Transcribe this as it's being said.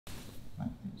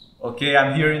Okay,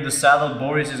 I'm here in the saddle.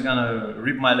 Boris is gonna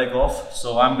rip my leg off,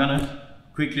 so I'm gonna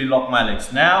quickly lock my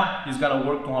legs. Now he's gonna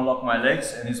work to unlock my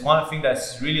legs, and it's one thing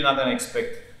that's really not gonna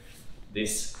expect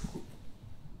this.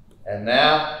 And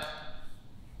now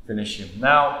finish him.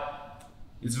 Now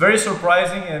it's very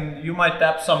surprising, and you might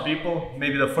tap some people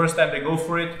maybe the first time they go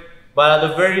for it, but at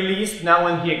the very least, now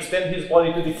when he extends his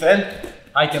body to defend,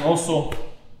 I can also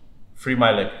free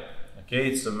my leg. Okay,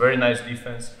 it's a very nice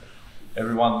defense.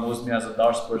 Everyone knows me as a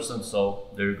darts person, so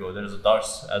there you go. There's a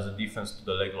darts as a defense to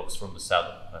the leg locks from the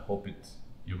saddle. I hope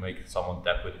you make someone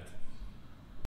tap with it.